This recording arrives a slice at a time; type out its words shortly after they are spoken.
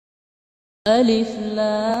ألف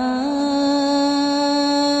لام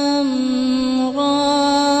را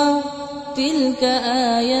تلك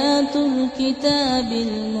آيات الكتاب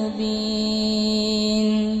المبين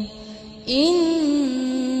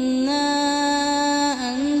إنا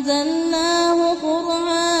أنزلناه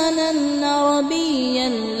قرآنا عربيا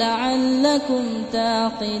لعلكم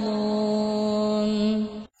تعقلون.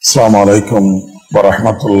 السلام عليكم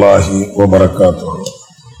ورحمة الله وبركاته.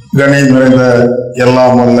 கணேஷ் நிறைந்த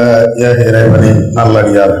எல்லாம் வல்ல ஏக இறைவனின்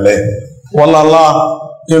நல்லடியார்களே, வல்லல்லாஹ்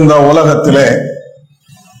இந்த உலகத்திலே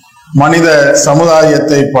மனித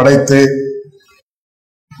சமுதாயத்தை படைத்து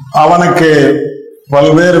அவனுக்கு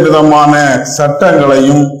பல்வேறு விதமான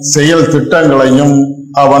சட்டங்களையும் செயல் திட்டங்களையும்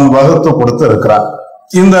அவன் வகுத்து கொடுத்து இருக்கிறான்.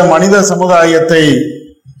 இந்த மனித சமுதாயத்தை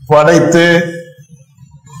படைத்து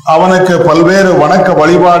அவனுக்கு பல்வேறு வணக்க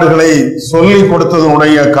வழிபாடுகளை சொல்லிக்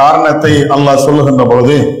கொடுத்ததனுடைய காரணத்தை அல்லாஹ் சொல்லுகின்ற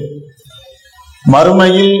பொழுது,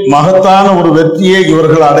 மறுமையில் மகத்தான ஒரு வெற்றியை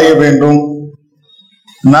இவர்கள் அடைய வேண்டும்,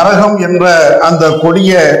 நரகம் என்ற அந்த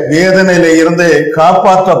கொடிய வேதனையில இருந்து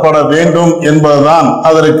காப்பாற்றப்பட வேண்டும் என்பதுதான்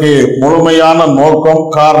அதற்கு முழுமையான நோக்கம்,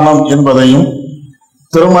 காரணம் என்பதையும்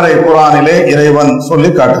திருமறை குர்ஆனிலே இறைவன்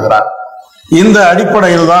சொல்லி காட்டுகிறார். இந்த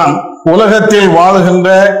அடிப்படையில் தான் உலகத்தில் வாழுகின்ற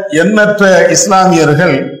எண்ணற்ற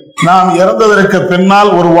இஸ்லாமியர்கள் நாம் இறந்ததற்கு பின்னால்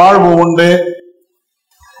ஒரு வாழ்வு உண்டு,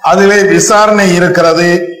 அதிலே விசாரணை இருக்கிறது,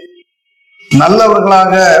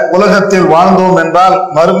 நல்லவர்களாக உலகத்தில் வாழ்ந்தோம் என்றால்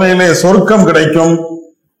மறுமையிலே சொர்க்கம் கிடைக்கும்,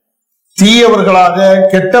 தீயவர்களாக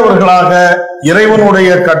கெட்டவர்களாக இறைவனுடைய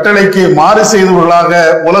கட்டளைக்கு மாறு செய்தவர்களாக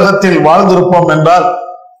உலகத்தில் வாழ்ந்திருப்போம் என்றால்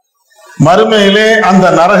மறுமையிலே அந்த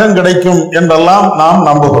நரகம் கிடைக்கும் என்றெல்லாம் நாம்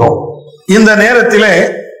நம்புகிறோம். இந்த நேரத்திலே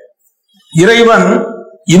இறைவன்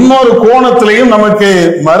இன்னொரு கோணத்திலையும் நமக்கு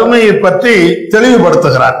மறுமையை பற்றி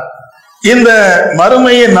தெளிவுபடுத்துகிறார். இந்த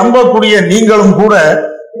மறுமையை நம்பக்கூடிய நீங்களும் கூட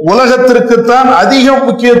உலகத்திற்குத்தான் அதிக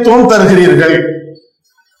முக்கியத்துவம் தருகிறீர்கள்.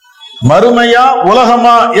 மறுமையா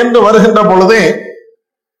உலகமா என்று வருகின்ற பொழுதே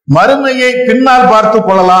மறுமையை பின்னால் பார்த்துக்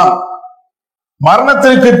கொள்ளலாம்,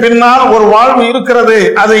 மரணத்திற்கு பின்னால் ஒரு வாழ்வு இருக்கிறது,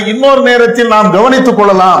 அதை இன்னொரு நேரத்தில் நாம் கவனித்துக்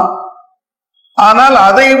கொள்ளலாம். ஆனால்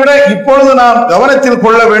அதை விட இப்பொழுது நாம் கவனத்தில்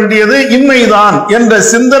கொள்ள வேண்டியது இன்மைதான் என்ற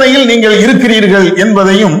சிந்தனையில் நீங்கள் இருக்கிறீர்கள்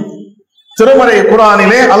என்பதையும் திருமறை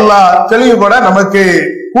குர்ஆனிலே அல்லாஹ் தெளிவுபட நமக்கு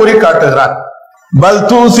கூறி காட்டுகிறார். பல்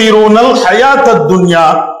தூசிரூனல் ஹயாத்தத் துன்யா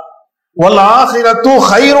வல் ஆகிரத்து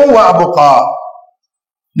கைரும் வ அப்கா.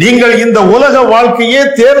 நீங்கள் இந்த உலக வாழ்க்கையை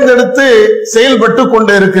தேர்ந்தெடுத்து செயல்பட்டு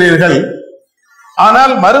கொண்டு இருக்கிறீர்கள்,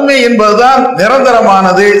 ஆனால் மறுமை என்பதுதான்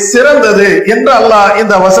நிரந்தரமானது, சிறந்தது என்று அல்லாஹ்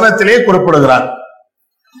இந்த வசனத்திலே குறிப்பிடுகிறார்.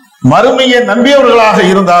 மறுமையை நம்பியவர்களாக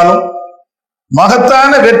இருந்தாலும்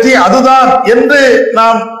மகத்தான வெற்றி அதுதான் என்று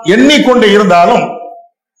நாம் எண்ணிக்கொண்டு இருந்தாலும்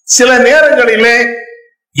சில நேரங்களிலே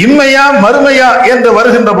இன்மையா மறுமையா என்று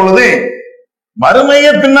வருகின்ற பொழுது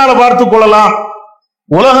மறுமையை பின்னால பார்த்துக் கொள்ளலாம்,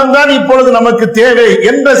 உலகம்தான் இப்பொழுது நமக்கு தேவை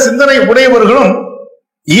என்ற சிந்தனை உடையவர்களும்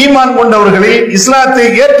ஈமான் கொண்டவர்களில் இஸ்லாத்தை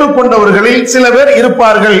ஏற்றுக்கொண்டவர்களில் சில பேர்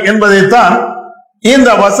இருப்பார்கள் என்பதைத்தான் இந்த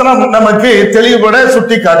வசனம் நமக்கு தெளிவுபட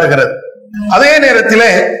சுட்டி காட்டுகிறது. அதே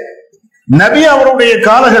நேரத்திலே நபி அவருடைய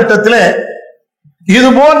காலகட்டத்திலே இது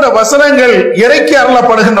போன்ற வசனங்கள் இறக்கி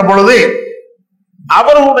அருளப்படுகின்ற பொழுது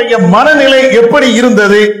அவர்களுடைய மனநிலை எப்படி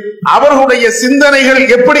இருந்தது, அவர்களுடைய சிந்தனைகள்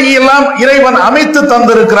எப்படி எல்லாம் இறைவன் அமைத்து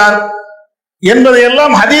தந்திருக்கிறார்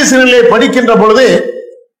என்பதையெல்லாம் ஹதீஸிலே படிக்கின்ற பொழுது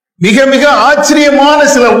மிக மிக ஆச்சரியமான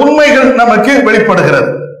சில உண்மைகள் நமக்கு வெளிப்படுகிறது.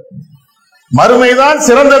 மறுமைதான்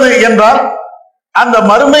சிறந்தது என்றால் அந்த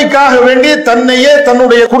மறுமைக்காக வேண்டி தன்னையே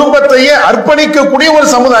தன்னுடைய குடும்பத்தையே அர்ப்பணிக்கக்கூடிய ஒரு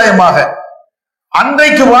சமுதாயமாக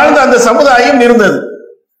அன்றைக்கு வாழ்ந்த அந்த சமுதாயம் இருந்தது.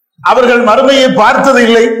 அவர்கள் மறுமையை பார்த்தது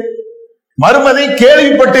இல்லை, மறுமதை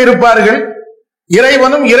கேள்விப்பட்டு இருப்பார்கள்.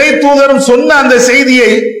 இறைவனும் இறை தூதரும் சொன்ன அந்த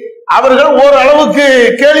செய்தியை அவர்கள் ஓரளவுக்கு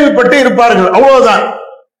கேள்விப்பட்டு இருப்பார்கள், அவ்வளவுதான்.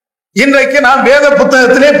 இன்றைக்கு நாம் வேத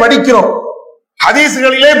புத்தகத்திலே படிக்கிறோம்,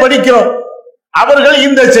 ஹதீஸ்களிலே படிக்கிறோம். அவர்கள்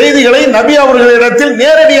இந்த செய்திகளை நபி அவர்களிடத்தில்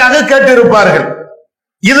நேரடியாக கேட்டிருப்பார்கள்.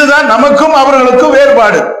 இதுதான் நமக்கும் அவர்களுக்கும்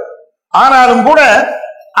வேறுபாடு. ஆனாலும் கூட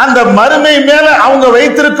அந்த மறுமை மேல அவங்க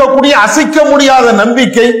வைத்திருக்கக்கூடிய அசைக்க முடியாத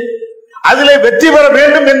நம்பிக்கை, அதிலே வெற்றி பெற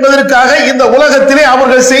வேண்டும் என்பதற்காக இந்த உலகத்திலே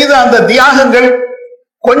அவர்கள் செய்த அந்த தியாகங்கள்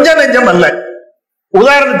கொஞ்ச நெஞ்சம் அல்ல.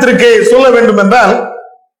 உதாரணத்திற்கு சொல்ல வேண்டும் என்றால்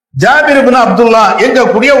ஜாபிர் இப்னு அப்துல்லா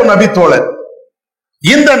என்கக்கூடிய ஒரு நபித்தோழர்.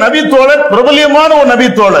 இந்த நபித்தோழர் பிரபல்யமான ஒரு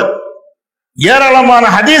நபித்தோழர், ஏராளமான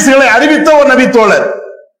ஹதீஸ்களை அறிவித்த ஒரு நபித்தோழர்.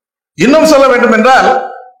 இன்னும் சொல்ல வேண்டும் என்றால்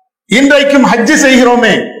இன்றைக்கும் ஹஜ்ஜி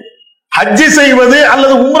செய்கிறோமே, ஹஜ்ஜி செய்வது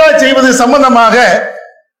அல்லது உம்ரா செய்வது சம்பந்தமாக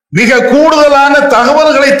மிக கூடுதலான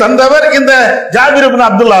தகவல்களை தந்தவர் இந்த ஜாபிர் இப்னு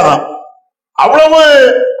அப்துல்லா தான். அவ்வளவு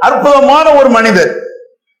அற்புதமான ஒரு மனிதர்.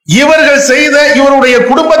 இவர்கள் செய்த, இவருடைய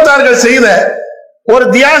குடும்பத்தார்கள் செய்த ஒரு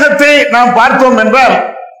தியாகத்தை நாம் பார்த்தோம் என்றால்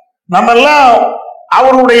நம்மெல்லாம்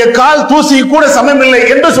அவருடைய கால் தூசி கூட சமமில்லை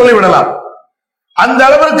என்று சொல்லிவிடலாம். அந்த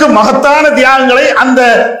அளவிற்கு மகத்தான தியாகங்களை அந்த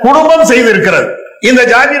குடும்பம் செய்திருக்கிறது. இந்த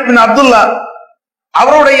ஜாபிர் பின் அப்துல்லா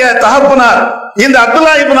அவருடைய தகப்பனார் இந்த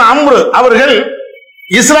அப்துல்லா இப்னு அம்ரு அவர்கள்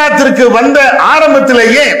இஸ்லாத்திற்கு வந்த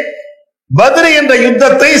ஆரம்பத்திலேயே பத்ர் என்ற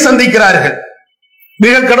யுத்தத்தை சந்திக்கிறார்கள்.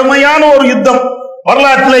 மிக கடுமையான ஒரு யுத்தம்,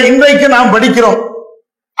 வரலாற்றில் இன்றைக்கு நாம் படிக்கிறோம்.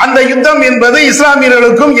 அந்த யுத்தம் என்பது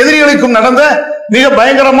இஸ்லாமியர்களுக்கும் எதிரிகளுக்கும் நடந்த மிக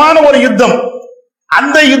பயங்கரமான ஒரு யுத்தம்.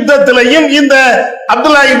 அந்த யுத்தத்திலையும் இந்த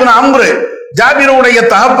அப்துல்லா இப்னு அம்ரு ஜாபிருடைய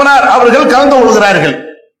தகப்பனார் அவர்கள் கலந்து கொள்கிறார்கள்.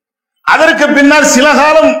 அதற்கு பின்னால் சில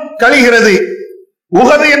காலம் கழிகிறது.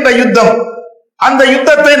 உஹது என்ற யுத்தம், அந்த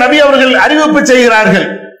யுத்தத்தை நபி அவர்கள் அறிவிப்பு செய்கிறார்கள்.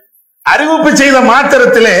 அறிவிப்பு செய்த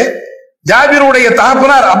மாத்திரத்திலே ஜாபிருடைய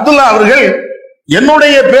தகப்பனார் அப்துல்லா அவர்கள்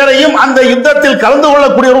என்னுடைய பேரையும் அந்த யுத்தத்தில் கலந்து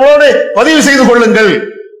கொள்ளக்கூடியவர்களோடு பதிவு செய்து கொள்ளுங்கள்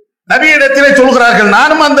நபியிடத்திலே சொல்கிறார்கள்.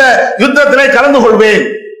 நானும் அந்த யுத்தத்திலே கலந்து கொள்வேன்.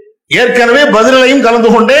 ஏற்கனவே பத்ரிலையும் கலந்து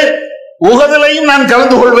கொண்டேன், உஹதிலையும் நான்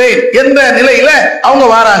கலந்து கொள்வேன் என்ற நிலையில அவங்க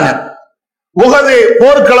வராங்க. உஹது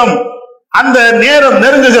போர்க்களம் அந்த நேரம்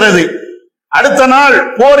நெருங்குகிறது. அடுத்த நாள்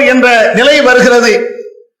போர் என்ற நிலை வருகிறது.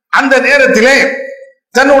 அந்த நேரத்திலே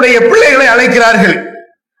தன்னுடைய பிள்ளைகளை அழைக்கிறார்கள்.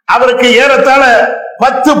 அவருக்கு ஏறத்தாழ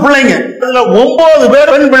 10 பிள்ளைங்க, 9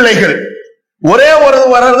 பேர் பெண் பிள்ளைகள், ஒரே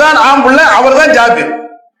ஒருவர் தான் ஆண் பிள்ளை, அவர் தான் ஜாபிர்.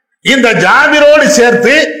 இந்த ஜாபிரோடு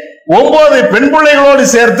சேர்த்து 9 பெண் பிள்ளைகளோடு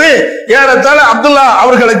சேர்த்து ஏறத்தாழ அப்துல்லா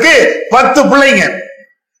அவர்களுக்கு 10 பிள்ளைங்க.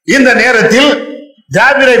 இந்த நேரத்தில்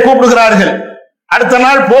ஜாபிரை கூப்பிடுகிறார்கள். அடுத்த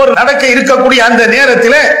நாள் போர் நடக்க இருக்கக்கூடிய அந்த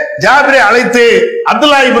நேரத்தில் ஜாபிரை அழைத்து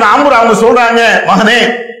அப்துல்லா இப்னு அம்ர் அவங்க சொல்றாங்க, மகனே,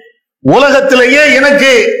 உலகத்திலேயே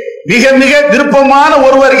எனக்கு மிக மிக விருப்பமான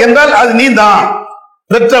ஒருவர் என்றால் அது நீ தான்.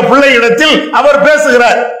 பெற்ற பிள்ளையிடத்தில் அவர்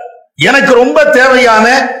பேசுகிறார். எனக்கு ரொம்ப தேவையான,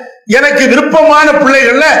 எனக்கு விருப்பமான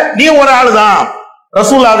பிள்ளைகள்ல நீ ஒரு ஆளுதான்,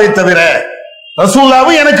 ரசூலுல்லாவை தவிர.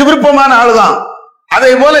 ரசூலுல்லாவும் எனக்கு விருப்பமான ஆளுதான்,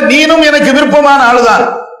 அதே போல நீனும் எனக்கு விருப்பமான ஆளுதான்.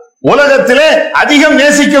 உலகத்திலே அதிகம்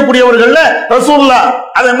நேசிக்கக்கூடியவர்கள் ரசூலுல்லாஹ்,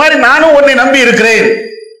 அதே மாதிரி நானும் உன்னை நம்பி இருக்கிறேன்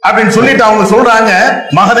அப்படின்னு சொல்லிட்டு அவங்க சொல்றாங்க,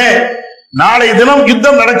 மகனே, நாளை தினம்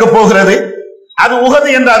யுத்தம் நடக்க போகிறது. அது உஹது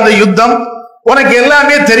என்ற அந்த யுத்தம் உனக்கு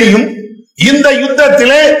எல்லாமே தெரியும். இந்த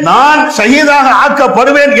யுத்தத்திலே நான் ஷஹீதாக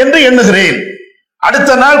ஆக்கப்படுவேன் என்று எண்ணுகிறேன்.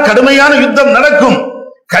 அடுத்த நாள் கடுமையான யுத்தம் நடக்கும்.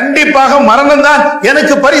 கண்டிப்பாக மரணம் தான்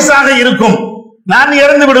எனக்கு பரிசாக இருக்கும். நான்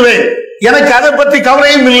இறந்து விடுவேன், எனக்கு அதை பற்றி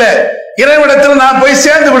கவலையும் இல்லை. இறைவிடத்தில் நான் போய்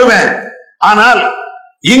சேர்ந்து விடுவேன். ஆனால்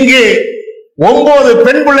இங்கே 9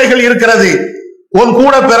 பெண் பிள்ளைகள் இருக்கிறது. உன்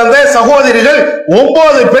கூட பிறந்த சகோதரிகள்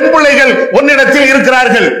 9 பெண் பிள்ளைகள் உன்னிடத்தில்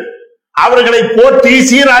இருக்கிறார்கள். அவர்களை போற்றி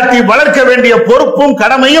சீராட்டி வளர்க்க வேண்டிய பொறுப்பும்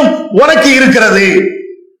கடமையும் உனக்கு இருக்கிறது.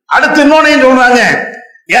 அடுத்து இன்னொன்னு சொல்றாங்க,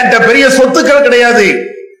 என்கிட்ட பெரிய சொத்துக்கள் கிடையாது,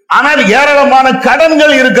 ஆனால் ஏராளமான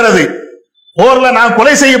கடன்கள் இருக்கிறது. போர்ல நான்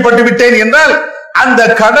கொலை செய்யப்பட்டு விட்டேன் என்றால் அந்த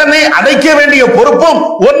கடனை அடைக்க வேண்டிய பொறுப்பும்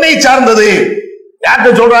உன்னை சார்ந்தது. யார்கிட்ட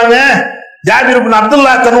சொல்றாங்க? ஜாபிர் இப்னு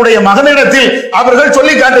அப்துல்லா தன்னுடைய மகனிடத்தில் அவர்கள்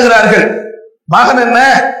சொல்லி காட்டுகிறார்கள். மகன் என்ன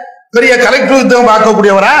பெரிய கலெக்டர்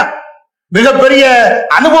பார்க்கக்கூடியவரா, மிகப்பெரிய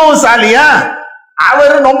அனுபவசாலியா?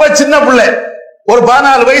 அவர் ரொம்ப சின்ன பிள்ளை, ஒரு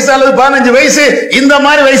 14 வயசு அல்லது 15 வயசு இந்த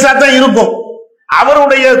மாதிரி வயசா தான் இருக்கும்.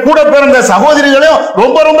 அவருடைய கூட பிறந்த சகோதரிகளும்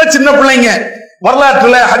ரொம்ப ரொம்ப சின்ன பிள்ளைங்க.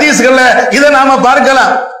 வரலாற்றுல ஹதீஸ்கள்ல இதை நாம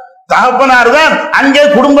பார்க்கலாம். தகப்பனார் தான் அங்கே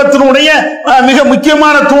குடும்பத்தினுடைய மிக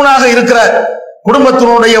முக்கியமான தூணாக இருக்கிறார்.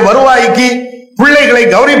 குடும்பத்தினுடைய வருவாய்க்கு, பிள்ளைகளை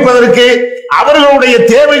கவனிப்பதற்கு, அவர்களுடைய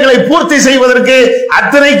தேவைகளை பூர்த்தி செய்வதற்கு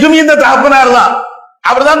அத்தனைக்கும் இந்த தகப்பனார் தான்.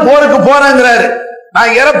 அவர் தான் போருக்கு போறேங்கிறாரு,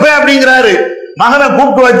 நான் இறப்பேன் அப்படிங்கிறாரு. மகனை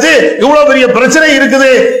கூப்பிட்டு வச்சு இவ்வளவு பெரிய பிரச்சனை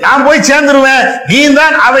இருக்குது, நான் போய் சேர்ந்துருவேன், நீ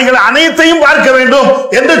தான் அவைகள் அனைத்தையும் பார்க்க வேண்டும்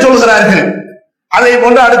என்று சொல்கிறார்கள். அதை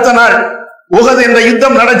போன்று அடுத்த நாள் உஹது என்ற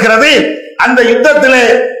யுத்தம் நடக்கிறது. அந்த யுத்தத்திலே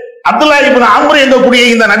அப்துல்லா இப்னு அம்ர் என்கக்கூடிய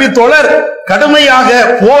இந்த நபி தோழர் கடுமையாக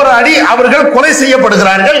போராடி அவர்கள் கொலை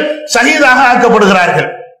செய்யப்படுகிறார்கள், ஷஹீதாக ஆக்கப்படுகிறார்கள்.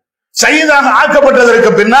 ஷஹீதாக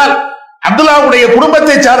ஆக்கப்பட்டதற்கு பின்னால் அப்துல்லாவுடைய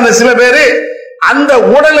குடும்பத்தை சார்ந்த சில பேரு அந்த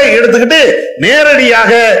உடலை எடுத்துக்கிட்டு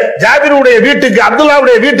நேரடியாக ஜாபிருடைய வீட்டுக்கு,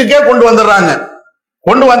 அப்துல்லாவுடைய வீட்டுக்கே கொண்டு வந்துடுறாங்க.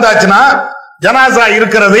 கொண்டு வந்தாச்சுன்னா ஜனாசா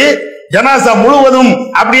இருக்கிறது, ஜனாசா முழுவதும்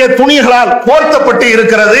அப்படியே துணிகளால் போர்த்தப்பட்டு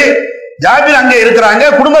இருக்கிறது. ஜாபிர் அங்க இருக்கிறாங்க,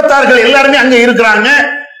 குடும்பத்தார்கள் எல்லாருமே அங்க இருக்கிறாங்க.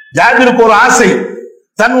 ஜாபிருக்கு ஒரு ஆசை,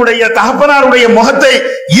 தன்னுடைய தகப்பனாருடைய முகத்தை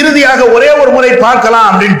இறுதியாக ஒரே ஒரு முறை பார்க்கலாம்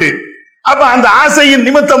அப்படின்ட்டு. அப்ப அந்த ஆசையின்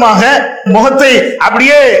நிமித்தமாக முகத்தை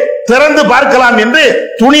அப்படியே திறந்து பார்க்கலாம் என்று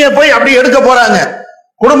துணியை போய் அப்படியே எடுக்க போறாங்க.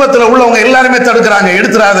 குடும்பத்துல உள்ளவங்க எல்லாருமே தடுக்கிறாங்க,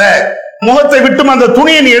 எடுத்துறாத, முகத்தை விட்டும் அந்த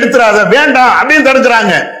துணியை நீ எடுத்துறாத, வேண்டாம் அப்படின்னு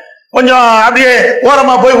தடுக்கிறாங்க. கொஞ்சம் அப்படியே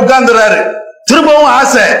ஓரமா போய் உட்கார்ந்துறாரு. திரும்பவும்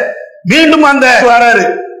ஆசை, மீண்டும் அந்த வராரு,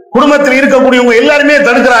 குடும்பத்தில் இருக்கக்கூடியவங்க எல்லாருமே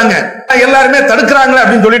தடுக்கிறாங்க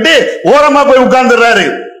அப்படின்னு சொல்லிட்டு ஓரமா போய் உட்கார்ந்துறாரு.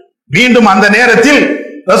 மீண்டும் அந்த நேரத்தில்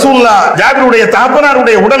ரசூலுல்லாஹ் ஜாபிருடைய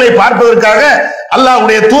தகப்பனாருடைய உடலை பார்ப்பதற்காக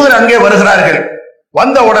அல்லாஹ்வுடைய தூதர் அங்கே வருகிறார்கள்.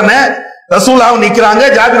 வந்த உடனே ரசூலுல்லாஹ் நிக்கிறாங்க,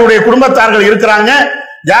 ஜாபிருடைய குடும்பத்தார்கள் இருக்கிறாங்க.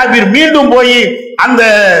 ஜாபிர் மீண்டும் போய் அந்த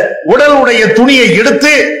உடலுடைய துணியை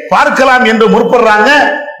எடுத்து பார்க்கலாம் என்று முற்படுறாங்க.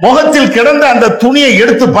 முகத்தில் கிடந்த அந்த துணியை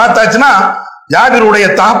எடுத்து பார்த்தாச்சுன்னா ஜாபிருடைய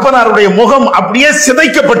தகப்பனாருடைய முகம் அப்படியே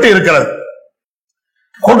சிதைக்கப்பட்டு இருக்கிறது.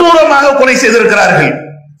 கொடூரமாக கொலை செய்திருக்கிறார்கள்,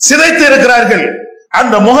 சிதைத்து இருக்கிறார்கள்.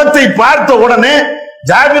 அந்த முகத்தை பார்த்த உடனே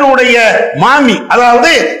ஜாபிருடைய மாமி,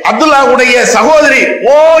 அதாவது அப்துல்லாவுடைய சகோதரி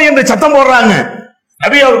ஓ என்று சத்தம் போடுறாங்க.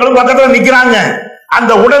 நபி அவர்களும் பக்கத்துல நிக்கிறாங்க.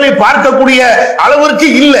 அந்த உடலை பார்க்கக்கூடிய அளவிற்கு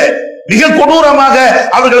இல்ல, மிக கொடூரமாக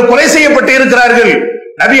அவர்கள் கொலை செய்யப்பட்டு இருக்கிறார்கள்.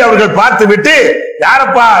 நபி அவர்கள் பார்த்து விட்டு,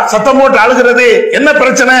 யாரப்பா சத்தம் போட்டு அழுகிறது, என்ன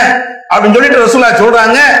பிரச்சனை அப்படின்னு சொல்லிட்டு ரசூலுல்லாஹ்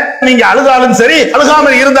சொல்றாங்க, நீங்க அழுதாலும் சரி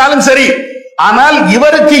அழுகாமல் இருந்தாலும் சரி, ஆனால்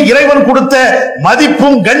இவருக்கு இறைவன் கொடுத்த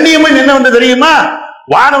மதிப்பும் கண்ணியமும் என்னவென்று தெரியுமா?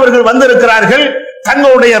 வானவர்கள் வந்திருக்கிறார்கள்,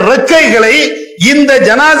 தங்களுடைய ரெக்கைகளை இந்த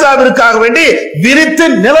ஜனாசாவிற்காக வேண்டி விரித்து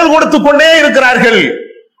நிழல் கொடுத்து கொண்டே இருக்கிறார்கள்.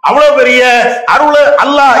 அவ்வளவு பெரிய அருள்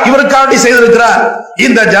அல்லாஹ் இவருக்காக செய்திருக்கிறார்.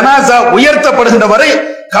 இந்த ஜனாசா உயர்த்தப்படுகின்ற வரை,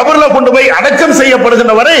 கபர்ல கொண்டு போய் அடக்கம்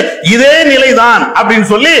செய்யப்படுகின்ற வரை இதே நிலைதான் அப்படின்னு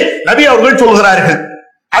சொல்லி நபி அவர்கள் சொல்கிறார்கள்.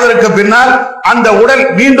 அதற்கு பின்னால் அந்த உடல்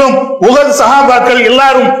மீண்டும் உஹத் சஹாபாக்கள்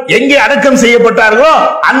எல்லாரும் எங்கே அடக்கம் செய்யப்பட்டார்களோ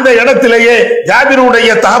அந்த இடத்திலேயே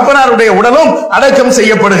ஜாபிருடைய தகப்பனாருடைய உடலும் அடக்கம்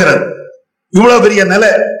செய்யப்படுகிறது. இவ்வளவு பெரிய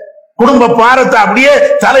நிலை, குடும்ப பாரத்தை அப்படியே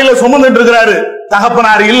தலையில சுமந்துட்டு இருக்கிறாரு.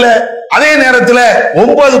 தகப்பனார் இல்ல, அதே நேரத்துல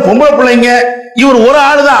 9 பொம்பளை பிள்ளைங்க, இவர் ஒரு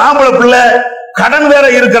ஆளுதான் ஆம்பளை பிள்ளை, கடன் வேற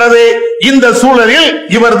இருக்கிறது. இந்த சூழலில்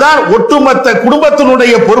இவர் தான் ஒட்டுமொத்த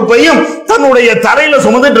குடும்பத்தினுடைய பொறுப்பையும் தன்னுடைய தலையில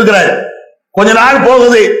சுமந்துட்டு இருக்கிறார். கொஞ்ச நாள்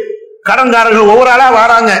போகுது, கடன்காரர்கள் ஒவ்வொரு ஆளா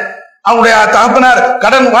வராங்க. அவங்களுடைய தகப்பனார்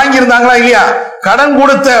கடன் வாங்கி இருந்தாங்களா இல்லையா, கடன்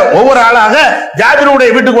கொடுத்த ஒவ்வொரு ஆளாக ஜாபிருடைய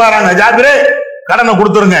வீட்டுக்கு வராங்க. ஜாபிரே, கடனை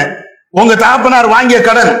கொடுத்துருங்க, உங்க தகப்பனார் வாங்கிய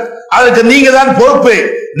கடன், அதுக்கு நீங்க தான் பொறுப்பு,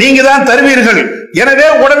 நீங்க தான் தருவீர்கள், எனவே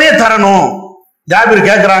உடனே தரணும். ஜாபிர்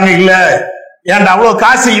கேட்கிறாங்க, இல்ல ஏன்டா அவ்வளவு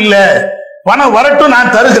காசு இல்ல, பணம் வரட்டும்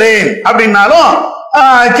நான் தருகிறேன் அப்படின்னாலும்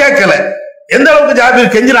கேட்கல. எந்த அளவுக்கு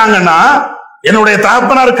ஜாபிர் கெஞ்சுறாங்கன்னா, என்னுடைய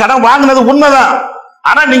தகப்பனார் கடன் வாங்கினது உண்மைதான்,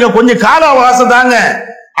 ஆனா நீங்க கொஞ்சம் கால அவகாசம் தாங்க,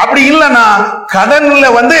 அப்படி இல்லைன்னா கடன்ல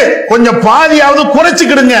கொஞ்சம் பாதியாவது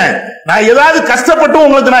குறைச்சுக்கிடுங்க, நான் ஏதாவது கஷ்டப்பட்டு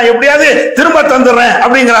உங்களுக்கு நான் எப்படியாவது திரும்ப தந்துடுறேன்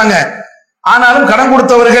அப்படிங்கிறாங்க. ஆனாலும் கடன்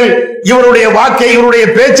கொடுத்தவர்கள் இவருடைய வாக்கை, இவருடைய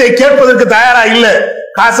பேச்சை கேட்பதற்கு தயாரா இல்ல.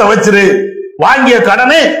 காசை வச்சிரு, வாங்கிய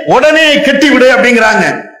கடனை உடனே கட்டி விடு அப்படிங்கிறாங்க.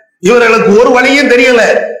 இவர்களுக்கு ஒரு வழியும் தெரியல.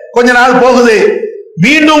 கொஞ்ச நாள் போகுது,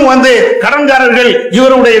 மீண்டும் கடன்காரர்கள்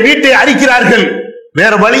இவருடைய வீட்டை அடிக்கிறார்கள்.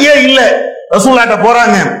 வேற வழியே இல்ல, ரசூலுல்லாஹ்ட்ட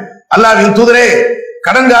போறாங்க. அல்லாஹ்வின் தூதரே,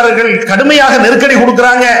 கடன்காரர்கள் கடுமையாக நெருக்கடி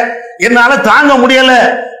கொடுக்கறாங்க, என்னால தாங்க முடியல,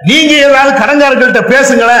 நீங்க ஏதாவது கடன்காரர்கள்ட்ட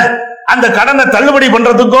பேசுங்களேன், அந்த கடனை தள்ளுபடி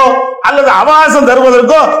பண்றதுக்கோ அல்லது அவகாசம்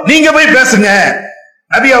தருவதற்கோ நீங்க போய் பேசுங்க.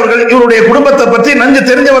 நபி அவர்கள் இவருடைய குடும்பத்தை பற்றி நன்கு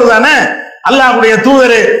தெரிஞ்சவர் தானே. அல்லாஹ்வுடைய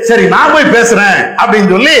தூதர், சரி நான் போய் பேசுறேன் அப்படின்னு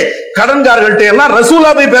சொல்லி கடன்காரர்கள்ட்ட எல்லாம்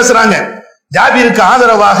ரசூலுல்லாஹ் போய் பேசுறாங்க. ஜாபிருக்கு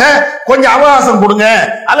ஆதரவாக கொஞ்சம் அவகாசம் கொடுங்க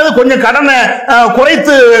அல்லது கொஞ்சம் கடனை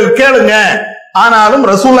குறைத்து கேளுங்க. ஆனாலும்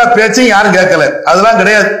ரசூலுல்லாஹ் பேச்சையும் யாரும் கேட்கல. அதெல்லாம்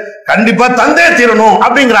கிடையாது, கண்டிப்பா தந்தே தீரணும்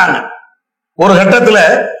அப்படிங்கிறாங்க. ஒரு கட்டத்துல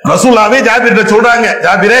ரசூலுல்லாஹ்வே ஜாபிர்கிட்ட சொல்றாங்க,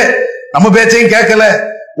 ஜாபிரே நம்ம பேச்சையும் கேட்கல,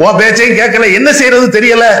 உன் பேச்சையும் கேட்கல, என்ன செய்யறது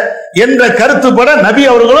தெரியல என்ற கருத்துப்பட நபி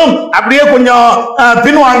அவர்களும் அப்படியே கொஞ்சம்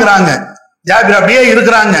பின்வாங்குறாங்க. ஜாபிர் அப்படியே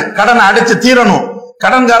இருக்கிறாங்க. கடனை அடைச்சு தீரணும்,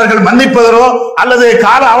 கடன்காரர்கள் மன்னிப்பதோ அல்லது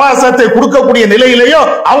கால அவகாசத்தை கொடுக்கக்கூடிய நிலையிலேயோ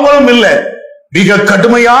அவங்களும் இல்ல. மிக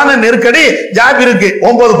கடுமையான நெருக்கடி ஜாபிருக்கு.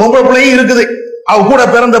 9 பொம்பளை பிள்ளையும் இருக்குது, அவ கூட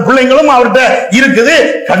பிறந்த பிள்ளைங்களும் அவர்கிட்ட இருக்குது.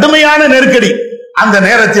 கடுமையான நெருக்கடி. அந்த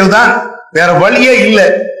நேரத்தில் தான் வேற வழியே இல்ல,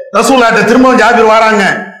 ரசூலுல்லாஹ்ட்ட திரும்பவும் ஜாபிர் வராங்க.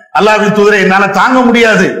 அல்லாஹ்வின் தூதரே, என்னால தாங்க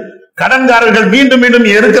முடியாது, கடன்காரர்கள் மீண்டும் மீண்டும்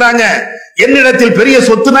இருக்கிறாங்க, என்னிடத்தில் பெரிய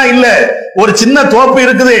சொத்துனா இல்ல, ஒரு சின்ன தோப்பு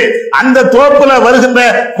இருக்குது, அந்த தோப்புல வருகின்ற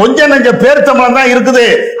கொஞ்ச நெஞ்ச பேர்த்தம்பளம் தான் இருக்குது,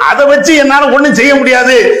 அதை வச்சு என்னால ஒண்ணும் செய்ய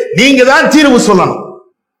முடியாது, நீங்க தான் தீர்வு சொல்லணும்.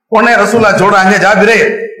 உடனே ரசூலுல்லாஹ் சொல்றாங்க, ஜாபிரே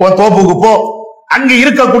உன் தோப்புக்கு போ, அங்க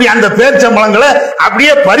இருக்கக்கூடிய அந்த பேர்ச்சம்பளங்களை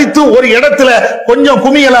அப்படியே பறித்து ஒரு இடத்துல கொஞ்சம்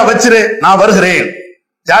குமியலா வச்சிரு, நான் வருகிறேன்.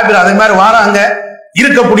 ஜாபிர் அதே மாதிரி வாராங்க.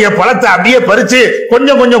 இருக்கக்கூடிய பழத்தை அப்படியே பறிச்சு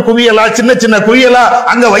கொஞ்சம் கொஞ்சம் குவியலா, சின்ன சின்ன குவியலா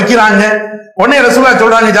அங்க வைக்கிறாங்க. உடனே ரசூலுல்லாஹ்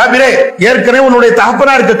சொல்றாங்க, ஜாபிரே ஏற்கனவே உன்னுடைய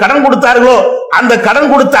தகப்பனாருக்கு கடன் கொடுத்தார்களோ அந்த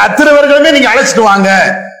கடன் கொடுத்த அத்தனை பேர்களுமே நீங்க அழைச்சிட்டு வாங்க.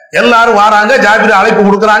 எல்லாரும் வாராங்க, ஜாபிர் அழைப்பு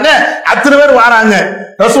கொடுக்கறாங்க, அத்தனை பேர் வாராங்க.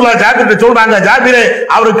 ரசூலுல்லாஹ் ஜாபிர்கிட்ட சொல்றாங்க, ஜாபிரே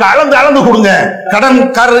அவருக்கு அளந்து அளந்து கொடுங்க,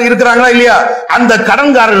 கடன்காரர் இருக்கிறாங்களா இல்லையா, அந்த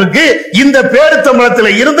கடன்காரர்களுக்கு இந்த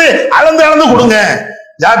பேருத்தம்பளத்துல இருந்து அளந்து அளந்து கொடுங்க.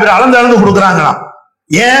 ஜாபிர் அளந்து அளந்து கொடுக்கறாங்களாம்.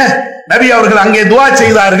 ஏன் நபி அவர்கள் அங்கே துஆ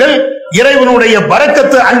செய்தார்கள்? இறைவனுடைய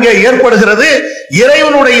பரக்கத்து அங்கே ஏற்படுகிறது.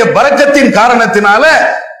 இறைவனுடைய பரக்கத்தின் காரணத்தினால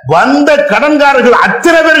வந்த கடன்காரர்கள்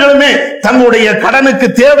அத்தனை பேர்களுமே தங்களுடைய கடனுக்கு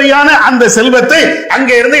தேவையான அந்த செல்வத்தை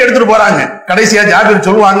அங்கே இருந்து எடுத்துட்டு போறாங்க. கடைசியா ஜாபிர்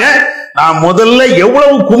சொல்லுவாங்க, நான் முதல்ல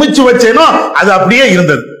எவ்வளவு குமிச்சு வச்சேனோ அது அப்படியே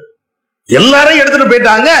இருந்தது. எல்லாரும் எடுத்துட்டு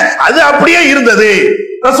போயிட்டாங்க, அது அப்படியே இருந்தது.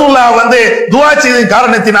 ரசூலுல்லாஹ் துஆ செய்ததின்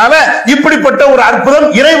காரணத்தினால இப்படிப்பட்ட ஒரு அற்புதம்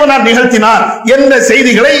இறைவனால் நிகழ்த்தினார் என்ற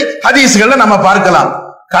செய்திகளை ஹதீஸ்கள்ல நம்ம பார்க்கலாம்.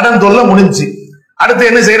 கடன் தொல்லை முடிஞ்சு அடுத்து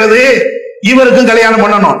என்ன செய்யறது? இவருக்கும் கல்யாணம்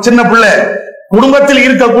பண்ணணும். சின்ன பிள்ளை, குடும்பத்தில்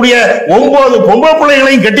இருக்கக்கூடிய 9 பொம்பளை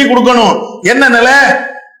பிள்ளைகளையும் கட்டி கொடுக்கணும். என்ன நிலை?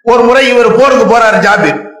 ஒரு முறை இவர் போருக்கு போறாரு.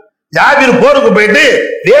 ஜாபிர் போருக்கு போயிட்டு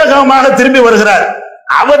வேகமாக திரும்பி வருகிறார்.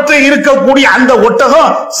 அவற்றை இருக்கக்கூடிய அந்த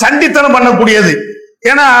ஒட்டகம் சண்டித்தனம் பண்ணக்கூடியது.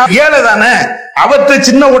 ஏன்னா ஏழை தானே, அவற்றை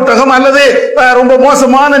சின்ன ஒட்டகம் அல்லது ரொம்ப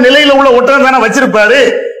மோசமான நிலையில உள்ள ஒட்டகம் தானே வச்சிருப்பாரு.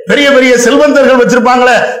 பெரிய பெரிய செல்வந்தர்கள்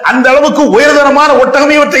வச்சிருப்பாங்களே, அந்த அளவுக்கு உயர்தரமான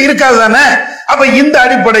ஒட்டகம் இவற்றை இருக்காது தானே. அப்ப இந்த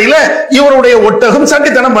அடிப்படையில இவருடைய ஒட்டகம்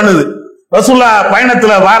சண்டித்தனம் பண்ணுது. ரசூலுல்லாஹ்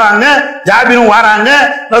பயணத்துல வாராங்க, ஜாபிரும் வாராங்க.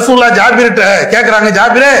 ரசூலுல்லாஹ் ஜாபிர்ட்ட கேக்குறாங்க,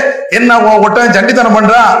 ஜாபிரே என்ன ஒட்டகம் சண்டித்தனம்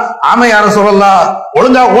பண்றா? ஆமா யா ரசூலல்லாஹ்,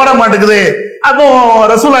 ஒழுங்கா ஓட மாட்டேங்குது. அப்போ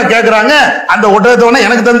ரசூலுல்லாஹ் கேக்குறாங்க, அந்த ஒட்டகத்தை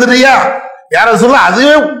எனக்கு தந்துடுறியா? யா ரசூலல்லாஹ்,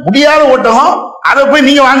 அதுவே முடியாத ஒட்டகம், அதை போய்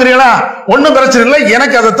நீங்க வாங்குறீங்களா? ஒண்ணும் பிரச்சனை இல்லை,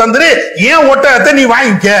 எனக்கு அதை தந்துரு, ஏன் ஒட்டகத்தை நீ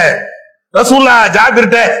வாங்கிக்க. ரசூலுல்லாஹ்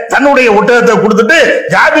ஜாபிர்ட்ட தன்னுடைய ஒட்டகத்தை கொடுத்துட்டு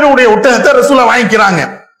ஜாபிருடைய ஒட்டகத்தை ரசூலுல்லாஹ் வாங்கிக்கிறாங்க.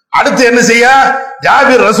 அடுத்து என்ன செய்ய?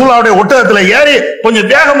 ஜாபிர் ரசூலுல்லாஹ்வுடைய ஒட்டகத்துல ஏறி கொஞ்சம்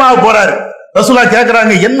வேகமாக போறாரு. ரசூலுல்லாஹ்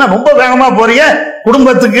கேக்குறாங்க, என்ன ரொம்ப வேகமா போறீங்க?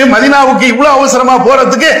 குடும்பத்துக்கு மதீனாவுக்கு இவ்வளவு அவசரமா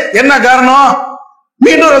போறதுக்கு என்ன காரணம்?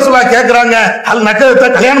 மீண்டும் ரசூலுல்லாஹ் கேக்குறாங்க, அல் நக்கத்தை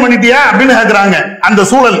கல்யாணம் பண்ணிட்டியா அப்படின்னு கேக்குறாங்க. அந்த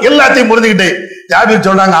சூழல் எல்லாத்தையும் புரிஞ்சுக்கிட்டு ஜாபிர்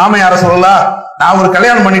சொல்றாங்க, ஆமா யா ரசூலல்லாஹ், நான் ஒரு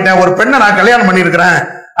கல்யாணம் பண்ணிட்டேன், ஒரு பெண்ணை நான் கல்யாணம் பண்ணிருக்கிறேன்.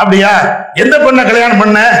 அப்படியா? எந்த பெண்ணை கல்யாணம்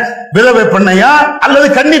பண்ண? விதவை பெண்ணையா அல்லது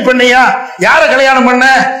கன்னி பெண்ணையா? யார கல்யாணம் பண்ண?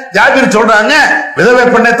 ஜாபிர் சொல்றாங்க, விதவை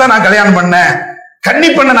பெண்ணை தான் நான் கல்யாணம் பண்ணேன், கன்னி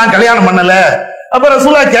பெண்ணை நான் கல்யாணம் பண்ணல. அப்ப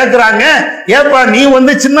ரசூலுல்லாஹ் கேக்குறாங்க, ஏப்பா நீ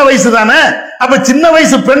சின்ன வயசு தானே, அப்ப சின்ன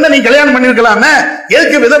வயசு பெண்ணை நீ கல்யாணம் பண்ணிருக்கலாமே,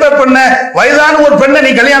 எதுக்கு விதவை பெண்ண வயதான ஒரு பெண்ணை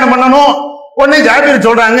நீ கல்யாணம் பண்ணணும்? உடனே ஜாபிர்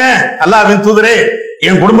சொல்றாங்க, அல்லாஹ்வின் தூதரே,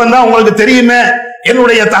 என் குடும்பம் தான் உங்களுக்கு தெரியுமே,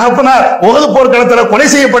 என்னுடைய தகப்பனார் உஹது போர்க்களத்துல கொலை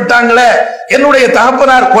செய்யப்பட்டாங்களே, என்னுடைய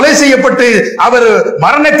தகப்பனார் கொலை செய்யப்பட்டு அவர்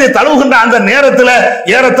மரணத்தை தழுவுகின்ற அந்த நேரத்துல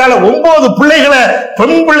ஏறத்தாழ 9 பிள்ளைகளை,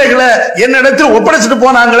 பெண் பிள்ளைகளை என்னிடத்தில் ஒப்படைச்சிட்டு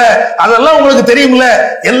போனாங்களே, அதெல்லாம் உங்களுக்கு தெரியும்ல,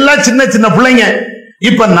 எல்லாம் சின்ன சின்ன பிள்ளைங்க.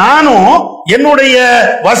 இப்ப நானும் என்னுடைய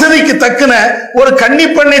வசதிக்கு தக்கன ஒரு கன்னி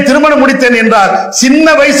பெண்ணை திருமணம் முடித்தேன் என்றால்,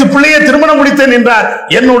 சின்ன வயசு பிள்ளையை திருமணம் முடித்தேன் என்றால்,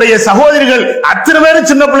 என்னுடைய சகோதரிகள் அத்தனை பேரும்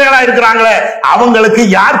சின்ன பிள்ளைகளா இருக்கிறாங்களே, அவங்களுக்கு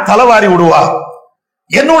யார் தலைவாரி விடுவா?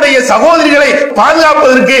 என்னுடைய சகோதரிகளை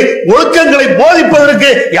பாதுகாப்பதற்கு, ஒழுக்கங்களை போதிப்பதற்கு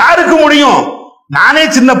யாருக்கு முடியும்? நானே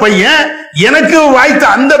சின்ன பையன், எனக்கு வாய்த்த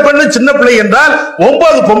அந்த பெண்ணு சின்ன பிள்ளை என்றால்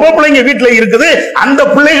 9 பொம்பளை பிள்ளைங்க வீட்டுல இருக்குது, அந்த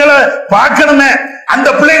பிள்ளைகளை பார்க்கணுமே, அந்த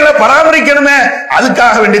பிள்ளைகளை பராமரிக்கணுமே,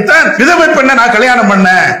 அதுக்காக வேண்டித்தான் விதவை பெண்ணை நான் கல்யாணம்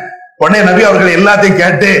பண்ணேன். உடனே நபி அவர்கள் எல்லாத்தையும்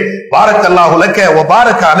கேட்டு, பாரக்கல்லாஹு லக்க வ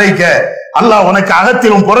பாரக்க அலைக்க, அல்லாஹ் உனக்கு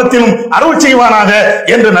அகத்திலும் புறத்திலும் அருள் செய்வானாக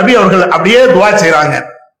என்று நபி அவர்கள் அப்படியே துஆ செய்றாங்க.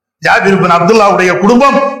 ஜாபிர் பின் அப்துல்லாவுடைய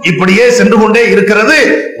குடும்பம் இப்படியே சென்று கொண்டே இருக்கிறது.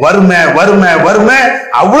 வறுமை வறுமை வறுமை,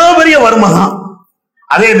 அவ்வளவு பெரிய வறுமை தான்.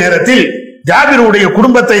 அதே நேரத்தில் ஜாபிருடைய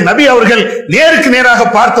குடும்பத்தை நபி அவர்கள் நேருக்கு நேராக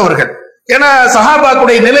பார்த்தவர்கள். ஏன்னா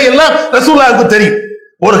சஹாபாக்குடைய நிலை எல்லாம் ரசூலுல்லாஹ்வுக்கு தெரியும்.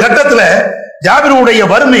 ஒரு கட்டத்துல ஜாபிருடைய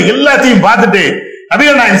வறுமை எல்லாத்தையும் பார்த்துட்டு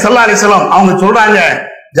நபிகள் நாயகம் ஸல்லல்லாஹு அலைஹி வஸல்லம் அவங்க சொல்றாங்க,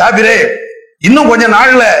 ஜாபிரே, இன்னும் கொஞ்ச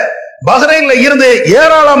நாள்ல பஹ்ரைன்ல இருந்து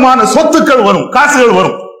ஏராளமான சொத்துக்கள் வரும், காசுகள்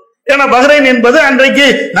வரும். ஏன்னா பஹ்ரைன் என்பது அன்றைக்கு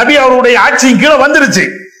நபி அவருடைய ஆட்சியின் கீழே வந்துருச்சு.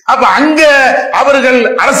 அப்ப அங்க அவர்கள்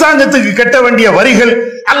அரசாங்கத்துக்கு கட்ட வேண்டிய வரிகள்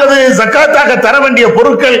அல்லது ஜக்காத்தாக தர வேண்டிய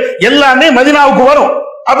பொருட்கள் எல்லாமே மதீனாவுக்கு வரும்.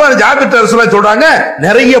 அப்ப ஜாபிர் ரசூலுல்லாஹ் சொல்றாங்க,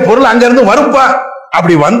 நிறைய பொருள் அங்க இருந்து வரும்பா,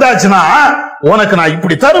 அப்படி வந்தாச்சுன்னா உனக்கு நான்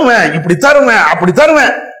இப்படி தருவேன், இப்படி தருவேன், அப்படி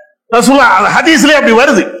தருவேன். ரசூலுல்லாஹ் ஹதீஸ்லயே அப்படி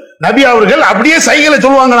வருது. நபி அவர்கள் அப்படியே சைகளை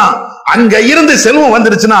சொல்லுவாங்களாம், அங்க இருந்து செல்வம்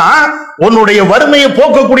வந்துருச்சுன்னா உன்னுடைய வறுமையை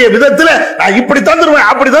போக்கக்கூடிய விதத்துல நான் இப்படி தந்துருவேன்,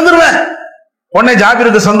 அப்படி தந்துருவேன். உடனே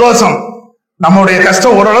ஜாபிருக்கு சந்தோஷம், நம்மளுடைய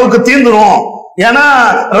கஷ்டம் ஓரளவுக்கு தீர்ந்துரும். ஏன்னா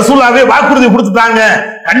ரசூலுல்லாஹ்வே வாக்குறுதி கொடுத்துட்டாங்க,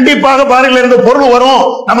 கண்டிப்பாக பாரில இருந்து பொருள் வரும்,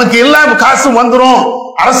 நமக்கு எல்லா காசும் வந்துரும்.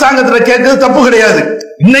 அரசாங்கத்துல கேட்கிறது தப்பு கிடையாது.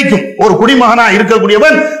 இன்னைக்கும் ஒரு குடிமகனா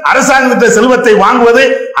இருக்கக்கூடியவன் அரசாங்கத்திட்ட செல்வத்தை வாங்குவது,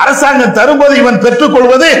 அரசாங்கம் தரும்போது இவன் பெற்றுக்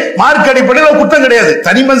கொள்வது மார்க் அடிப்படையில் குற்றம் கிடையாது.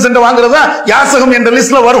 தனி மனுஷன் வாங்குறதா யாசகம் என்ற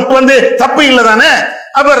லிஸ்ட்ல வரும், தப்பு இல்லதானே.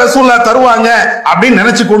 அப்ப ரசூலுல்லாஹ் தருவாங்க அப்படின்னு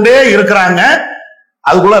நினைச்சு கொண்டே இருக்கிறாங்க.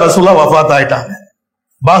 அதுக்குள்ள ரசூலுல்லாஹ் வஃபாத் ஆயிட்டாங்க.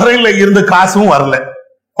 பஹ்ரைன்ல இருந்து காசும் வரல.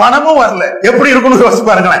 பணமும் வரல. எப்படி இருக்குன்னு யோசிச்சு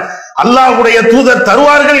பாருங்களேன். அல்லாஹ்வுடைய தூதர்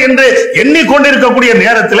தருவார்கள் என்று எண்ணிக்கொண்டிருக்கக்கூடிய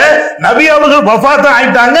நேரத்தில் நபி அவர்கள் வஃபாத்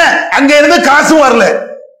ஆயிட்டாங்க. அங்க இருந்து காசும் வரல,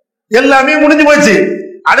 எல்லாமே முடிஞ்சு போச்சு.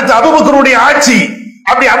 அடுத்து அபூபக்கருடைய ஆட்சி.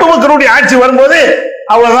 அப்படி அபூபக்கருடைய ஆட்சி வரும்போது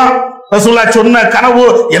அவ்வளவுதான், ரசூலுல்லாஹ் சொன்ன கனவு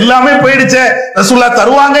எல்லாமே போயிடுச்சு. ரசூலுல்லாஹ்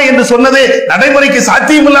தருவாங்க என்று சொன்னது நடைமுறைக்கு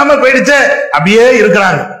சாத்தியம் இல்லாம போயிடுச்சு. அப்படியே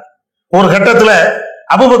இருக்கிறாங்க. ஒரு கட்டத்துல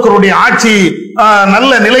அபூபக்கருடைய ஆட்சி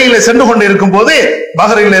நல்ல நிலையில சென்று கொண்டு இருக்கும் போது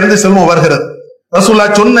பஹ்ரைன்ல இருந்து செல்வம் வருகிறது.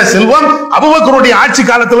 ரசூலுல்லாஹ் சொன்ன செல்வம் அபூபக்கருடைய ஆட்சி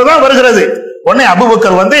காலத்துல தான் வருகிறது. உடனே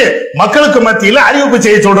அபூபக்கர் மக்களுக்கு மத்தியில அறிவிப்பு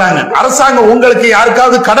செய்ய சொல்றாங்க, அரசாங்கம் உங்களுக்கு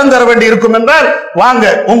யாருக்காவது கடன் தர வேண்டி இருக்கும் என்றால் வாங்க,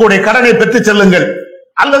 உங்களுடைய கடனை பெற்று செல்லுங்கள்.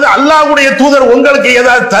 அல்லது அல்லாஹ்வுடைய தூதர் உங்களுக்கு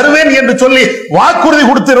ஏதாவது தருவேன் என்று சொல்லி வாக்குறுதி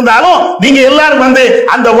கொடுத்திருந்தாலும் நீங்க எல்லாரும்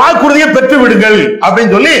அந்த வாக்குறுதியை பெற்று விடுங்கள்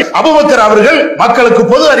அப்படின்னு சொல்லி அபூபக்கர் அவர்கள் மக்களுக்கு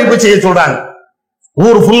பொது அறிவிப்பு செய்ய சொல்றாங்க.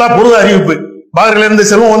 ஊர் ஃபுல்லா பொது அறிவிப்பு. பஹ்ரைன்ல இருந்து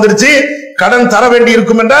செல்வம் வந்துருச்சு, கடன் தர வேண்டி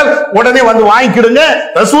இருக்கும் என்றால் உடனே வாங்கிக்கிடுங்க.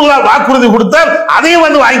 ரசூலுல்லாஹ் வாக்குறுதி கொடுத்தால்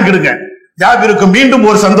அதையும் வாங்கிக்கிடுங்க. ஜாபிருக்கு மீண்டும்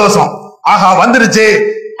ஒரு சந்தோஷம், ஆஹா வந்துருச்சு,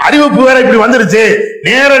 அறிவிப்பு வேற இப்படி வந்துருச்சு.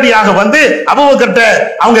 நேரடியாக அபூபக்கர்ட்ட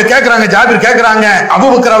அவங்க கேட்கிறாங்க, ஜாபிர் கேட்கிறாங்க,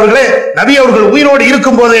 அபூபக்கர் அவர்களே, நபி அவர்கள் உயிரோடு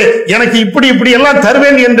இருக்கும் போது எனக்கு இப்படி இப்படி எல்லாம்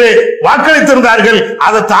தருவேன் என்று வாக்களித்திருந்தார்கள்,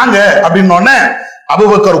 அதை தாங்க அப்படின்னு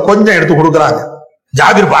அபூபக்கர் கொஞ்சம் எடுத்து கொடுக்கறாங்க.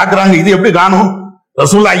 ஜாபிர் பாக்குறாங்க, இது எப்படி காணும்,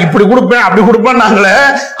 ரசூலுல்லாஹ் இப்படி கொடுப்பேன் அப்படி கொடுப்பேன் நாங்களே,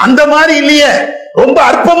 அந்த மாதிரி இல்லையே, ரொம்ப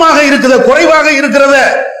அற்பமாக இருக்குது, குறைவாக இருக்கிறத.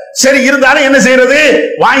 சரி இருந்தாலும் என்ன செய்யறது,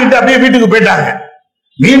 வாங்கிட்டு அப்படியே வீட்டுக்கு போயிட்டாங்க.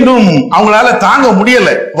 மீண்டும் அவங்களால தாங்க முடியல,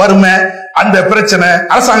 வறுமை, அந்த பிரச்சனை,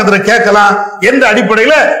 அரசாங்கத்துல கேட்கலாம் என்ற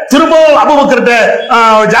அடிப்படையில திரும்பவும் அபூபக்கர்ட்ட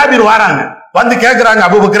ஜாபிர் வராங்க. கேட்கிறாங்க,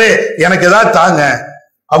 அபூபக்கரே எனக்கு ஏதாவது தாங்க.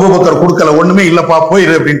 அபூபக்கர் கொடுக்கல, ஒண்ணுமே இல்லப்பா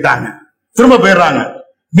போயிரு அப்படின்ட்டாங்க. திரும்ப போயிடுறாங்க.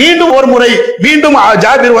 மீண்டும் ஒரு முறை மீண்டும்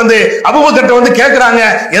ஜாபிர் அபூபக்கர்ட்ட கேட்கிறாங்க,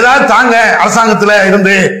 ஏதாவது தாங்க அரசாங்கத்துல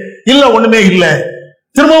இருந்து. இல்ல ஒண்ணுமே இல்ல.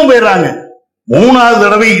 திரும்பவும் போயிடுறாங்க. மூணாவது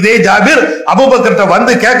தடவை இதே ஜாபிர்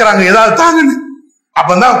அபூபக்கர்ட்ட கேட்கிறாங்க, ஏதாவது தாங்கன்னு.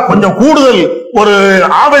 அப்பதான் கொஞ்சம் கூடுதல் ஒரு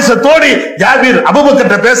ஆவேசத்தோடு ஜாபிர்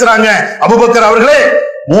அபூபக்கர்ட்ட பேசுறாங்க, அபூபக்கர் அவர்களே,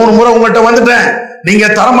 3 முறை உங்கள்கிட்ட வந்துட்டேன், நீங்க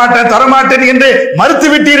தரமாட்டேன் என்று மறுத்து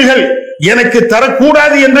விட்டீர்கள். எனக்கு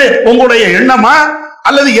தரக்கூடாது என்று உங்களுடைய எண்ணமா,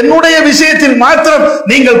 அல்லது என்னுடைய விஷயத்தில் மாத்திரம்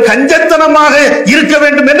நீங்கள் கஞ்சத்தனமாக இருக்க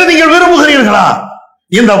வேண்டும் என்று நீங்கள் விரும்புகிறீர்களா?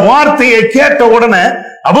 இந்த வார்த்தையை கேட்ட உடனே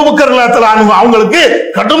அபூபக்கர் அவங்களுக்கு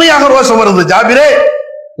கடுமையாக ரோஷம் வருது. ஜாபிரே,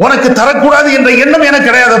 உனக்கு தரக்கூடாது என்ற எண்ணம் எனக்கு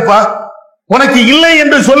கிடையாதப்பா, உனக்கு இல்லை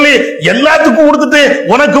என்று சொல்லி எல்லாத்துக்கும் கொடுத்துட்டு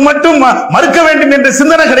உனக்கு மட்டும் மறுக்க வேண்டும் என்ற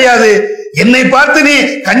சிந்தனை கிடையாது. என்னை பார்த்து நீ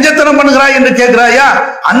கஞ்சத்தனம் பண்ணுகிறாய் என்று கேட்கிறாயா,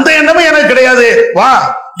 அந்த எண்ணமே எனக்கு கிடையாது. வா,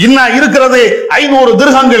 இன்னும் இருக்கிறது 500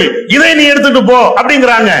 திர்ஹங்கள், இதை நீ எடுத்துட்டு போ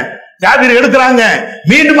அப்படிங்கிறாங்க. ஜாபிர் எடுக்கிறாங்க.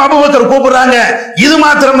 மீண்டும் அபூபக்கர் கூப்பிடுறாங்க, இது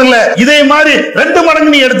மாத்திரம் இல்ல, இதே மாதிரி 2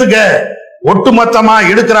 மடங்கு நீ எடுத்துக்க. ஒட்டுமொத்தமா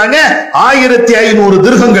எடுக்கிறாங்க 1500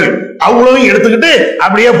 திர்ஹங்கள், அவ்வளவு எடுத்துக்கிட்டு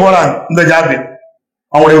அப்படியே போறாங்க. இந்த ஜாபிர்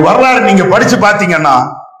அவங்களுடைய வரலாறு நீங்க படிச்சு பாத்தீங்கன்னா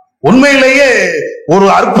உண்மையிலேயே ஒரு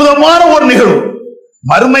அற்புதமான ஒரு நிகழ்வு.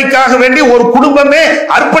 மறுமைக்காக வேண்டி ஒரு குடும்பமே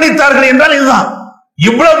அர்ப்பணித்தார்கள் என்றால் இதுதான்.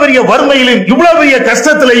 இவ்வளவு பெரிய வறுமையிலும் இவ்வளவு பெரிய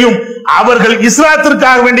கஷ்டத்திலையும் அவர்கள்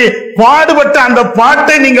இஸ்லாத்திற்காக வேண்டி பாடுபட்ட அந்த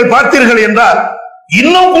பாட்டை நீங்கள் பார்த்தீர்கள் என்றால்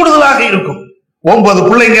இன்னும் கூடுதலாக இருக்கும். 9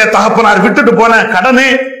 பிள்ளைங்க, தகப்பனார் விட்டுட்டு போன கடனு,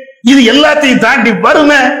 இது எல்லாத்தையும் தாண்டி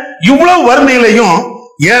வறுமை. இவ்வளவு வறுமையிலையும்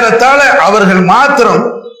ஏறத்தாழ அவர்கள் மாத்திரம்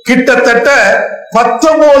கிட்டத்தட்ட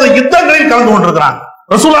 19 யுத்தங்களில் கலந்து கொண்டிருக்கிறாங்க.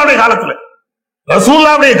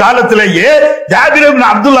 ரசூலுல்லாஹ்வுடைய காலத்திலேயே ஜாபிர் இப்னு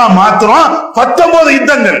அப்துல்லா மாத்திரம் 19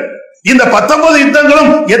 யுத்தங்கள். இந்த 19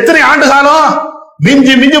 யுத்தங்களும் எத்தனை ஆண்டு காலம்?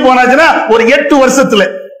 மிஞ்சி போனாச்சுன்னா ஒரு 8 வருஷத்துல,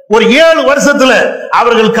 ஒரு 7 வருஷத்துல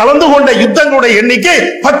அவர்கள் கலந்து கொண்ட யுத்தங்களுடைய எண்ணிக்கை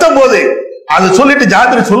 19. அது சொல்லிட்டு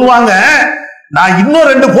ஜாபிர் சொல்லுவாங்க, நான் இன்னும்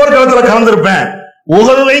 2 போர்க்களத்துல கலந்திருப்பேன்,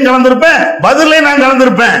 உஹதுலையும் கலந்திருப்பேன், பத்ர்லையும் நான்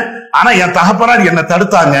கலந்திருப்பேன். ஆனா என் தகப்பனார் என்ன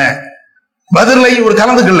தடுத்தாங்க. பத்ர்லையும் ஒரு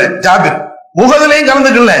கலந்துக்கல ஜாபிர், உஹதுலையும்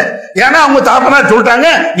கலந்துக்கல. ஏன்னா அவங்க தகப்பனார் சொல்லிட்டாங்க,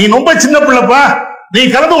 நீ ரொம்ப சின்ன பிள்ளைப்பா, நீ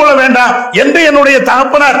கலந்து கொள்ள வேண்டாம் என்று என்னுடைய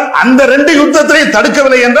தகப்பனார் அந்த 2 யுத்தத்திலே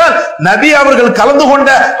தடுக்கவில்லை என்றால் நபி அவர்கள் கலந்து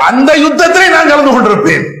கொண்ட அந்த யுத்தத்திலே நான் கலந்து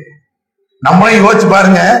கொண்டிருப்பேன். நம்மளையும் யோசிச்சு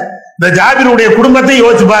பாருங்க, இந்த ஜாபிருடைய குடும்பத்தை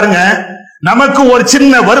யோசிச்சு பாருங்க. நமக்கு ஒரு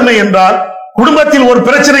சின்ன வறுமை என்றால், குடும்பத்தில் ஒரு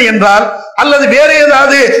பிரச்சனை என்றால், அல்லது வேற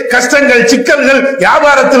ஏதாவது கஷ்டங்கள், சிக்கல்கள்,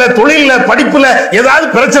 வியாபாரத்துல, தொழில, படிப்புல ஏதாவது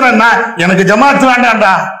பிரச்சனைன்னா, எனக்கு ஜமாத்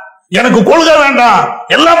வேண்டாம்டா, எனக்கு கொள்கை வேண்டாம்,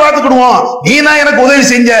 எல்லாம் பார்த்துக்கிடுவோம், நீனா எனக்கு உதவி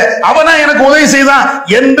செஞ்ச, அவனா எனக்கு உதவி செய்தான்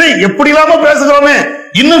என்று எப்படி இல்லாம பேசுகிறோமே.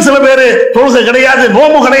 இன்னும் சில பேரு தொழுகை கிடையாது,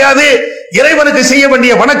 நோம்பு கிடையாது, இறைவனுக்கு செய்ய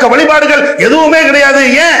வேண்டிய வணக்க வழிபாடுகள் எதுவுமே கிடையாது.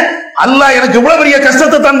 ஏன்? அல்லாஹ் எனக்கு இவ்வளவு பெரிய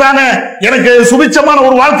கஷ்டத்தை தந்தானே, எனக்கு சுபிச்சமான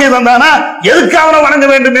ஒரு வாழ்க்கை தந்தானா, எதுக்கு அவனை வணங்க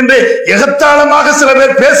வேண்டும் என்று எகத்தாளமாக சில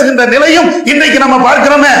பேர் பேசுகின்ற நிலையும் இன்றைக்கு நம்ம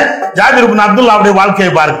பார்க்கிறோமே. ஜாபிர் இப்னு அப்துல்லாஹ்வுடைய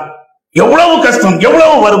வாழ்க்கையை பாருங்க. எவ்வளவு கஷ்டம்,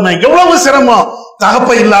 எவ்வளவு வறுமை, எவ்வளவு சிரமம்.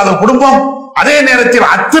 தகப்ப இல்லாத குடும்பம், அதே நேரத்தில்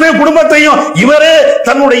அத்தனை குடும்பத்தையும் இவரே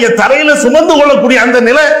தன்னுடைய தலையில சுமந்து கொள்ளக்கூடிய அந்த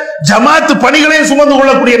நிலை, ஜமாத்து பணிகளையும் சுமந்து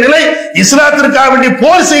கொள்ளக்கூடிய நிலை, இஸ்லாத்திற்காக வேண்டி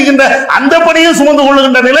போர் செய்கின்ற அந்த பணியும் சுமந்து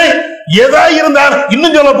கொள்ளுகின்ற நிலை. எதா இருந்தால்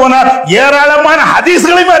இன்னும் சொல்ல போனார் ஏராளமான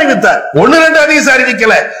ஹதீஸ்களையும் அறிவித்தார். 1-2 ஹதீஸ்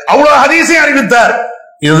அறிவிக்கல, அவ்வளவு ஹதீஸையும் அறிவித்தார்.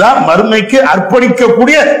 இதுதான் மறுமைக்கு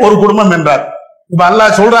அர்ப்பணிக்கக்கூடிய ஒரு குடும்பம் என்றார். இப்ப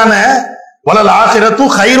அல்லாஹ் சொல்றானே, வலல் ஆகிரத்து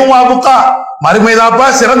கைரும் அபுகா, மறுமைதாப்பா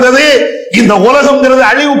சிறந்தது. இந்த உலகம்ங்கிறது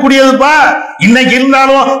அழிவுக்கூடியதுப்பா. இன்னைக்கு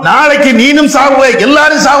இருந்தாலும் நாளைக்கு நீனும் சாகுவ,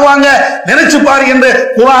 எல்லாரும் சாகுவாங்க, நினைச்சு பாரு என்று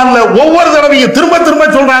குர்ஆன்ல ஒவ்வொரு தடவையும் திரும்ப திரும்ப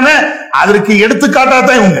சொல்றானே. அதற்கு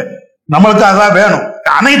எடுத்துக்காட்டாதான் இவங்க. நம்மளுக்கு அதான் வேணும்,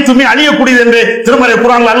 அனைத்துமே அழியக்கூடியது என்று திருமறை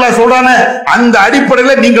குர்ஆன்ல அல்லாஹ் சொல்றானே. அந்த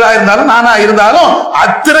அடிப்படையில நீங்களா இருந்தாலும் நானா இருந்தாலும்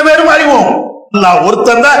அத்தனை பேரும் அறிவோம். அல்லாஹ்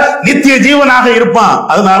ஒருத்தன் தான் நித்திய ஜீவனாக இருப்பான்.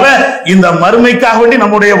 அதனால இந்த மறுமைக்காக வேண்டி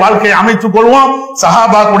நம்முடைய வாழ்க்கையை அமைத்துக் கொள்வோம்.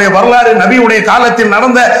 சஹாபாக்குடைய வரலாறு, நபியுடைய காலத்தில்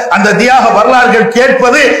நடந்த அந்த தியாக வரலாறுகள்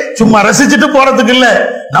கேட்பது சும்மா ரசிச்சுட்டு போறதுக்கு இல்ல,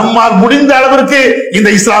 நம்மால் முடிந்த அளவிற்கு இந்த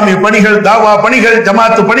இஸ்லாமிய பணிகள், தாவா பணிகள்,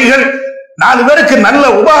 ஜமாத்து பணிகள், 4 பேருக்கு நல்ல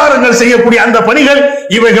உபகாரங்கள் செய்யக்கூடிய அந்த பணிகள்,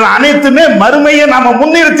 இவைகள் அனைத்துமே மறுமையை நாம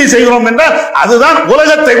முன்னிறுத்தி செய்கிறோம் என்றால் அதுதான்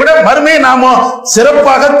உலகத்தை விட மறுமையை நாம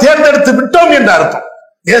சிறப்பாக தேர்ந்தெடுத்து விட்டோம் என்ற அர்த்தம்.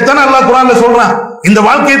 இதைத்தானே அல்லாஹ் குர்ஆன்ல சொல்றான். இந்த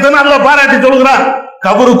வாழ்க்கையை தானே அல்லாஹ் பாராட்டி சொல்கிறான்.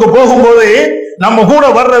 கபருக்கு போகும்போது நம்ம கூட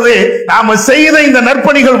வர்றது நாம செய்த இந்த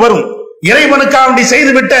நற்பணிகள் வரும், இறைவனுக்காண்டி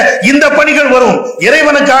செய்துவிட்ட இந்த பணிகள் வரும்,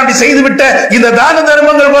 இறைவனுக்காண்டி செய்துவிட்ட இந்த தான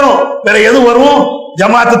தர்மங்கள் வரும். வேற எது வரும்?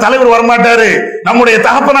 ஜமாத்து தலைவர் வரமாட்டாரு, நம்முடைய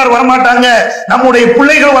தகப்பனார் வரமாட்டாங்க, நம்முடைய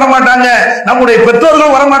பிள்ளைகள் வரமாட்டாங்க, நம்முடைய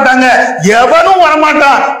பெற்றோர்கள் வரமாட்டாங்க, எவனும்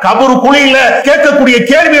வரமாட்டான். கபரு குழியில கேட்கக்கூடிய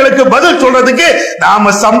கேள்விகளுக்கு பதில் சொல்றதுக்கு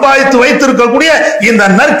நாம சம்பாதித்து வைத்திருக்கக்கூடிய இந்த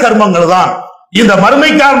நற்கர்மங்கள் தான், இந்த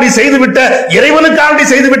மறுமைக்காண்டி செய்துவிட்ட, இறைவனுக்காண்டி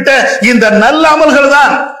செய்துவிட்ட இந்த நல்ல அமல்கள்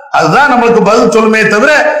தான். அதுதான் நமக்கு பதில் சொல்லுமே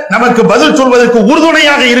தவிர, நமக்கு பதில் சொல்வதற்கு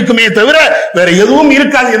உறுதுணையாக இருக்குமே தவிர வேற எதுவும்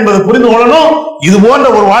இருக்காது என்பதை புரிந்து கொள்ளணும். இது போன்ற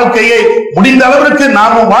ஒரு வாழ்க்கையை முடிந்த அளவிற்கு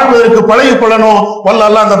நாமும் வாழ்வதற்கு பழகிக் கொள்ளணும். வல்ல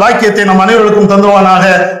அல்லாஹ் அந்த பாக்கியத்தை நம் அனைவருக்கும் தந்துவானாக.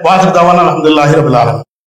 வாஹிர் தவானா அல்ஹம்துலில்லாஹி ரப்பில் ஆலமீன்.